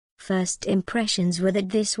first impressions were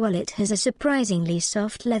that this wallet has a surprisingly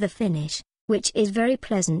soft leather finish, which is very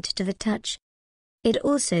pleasant to the touch. It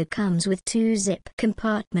also comes with 2 zip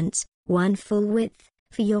compartments, one full width,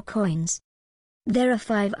 for your coins. There are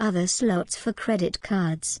 5 other slots for credit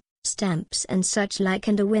cards, stamps and such like,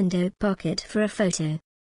 and a window pocket for a photo.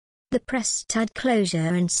 The press stud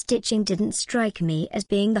closure and stitching didn't strike me as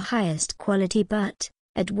being the highest quality, but,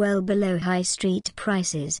 at well below high street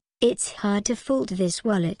prices, it's hard to fault this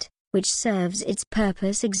wallet, which serves its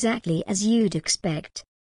purpose exactly as you'd expect.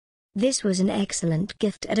 This was an excellent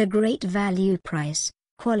gift at a great value price,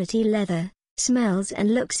 quality leather, smells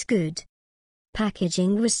and looks good.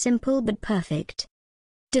 Packaging was simple but perfect.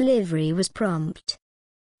 Delivery was prompt.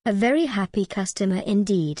 A very happy customer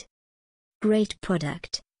indeed. Great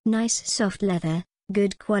product, nice soft leather,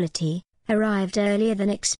 good quality, arrived earlier than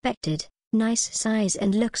expected, nice size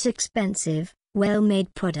and looks expensive,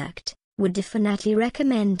 well-made product, would definitely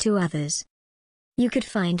recommend to others. You could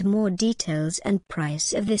find more details and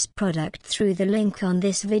price of this product through the link on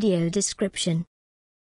this video description.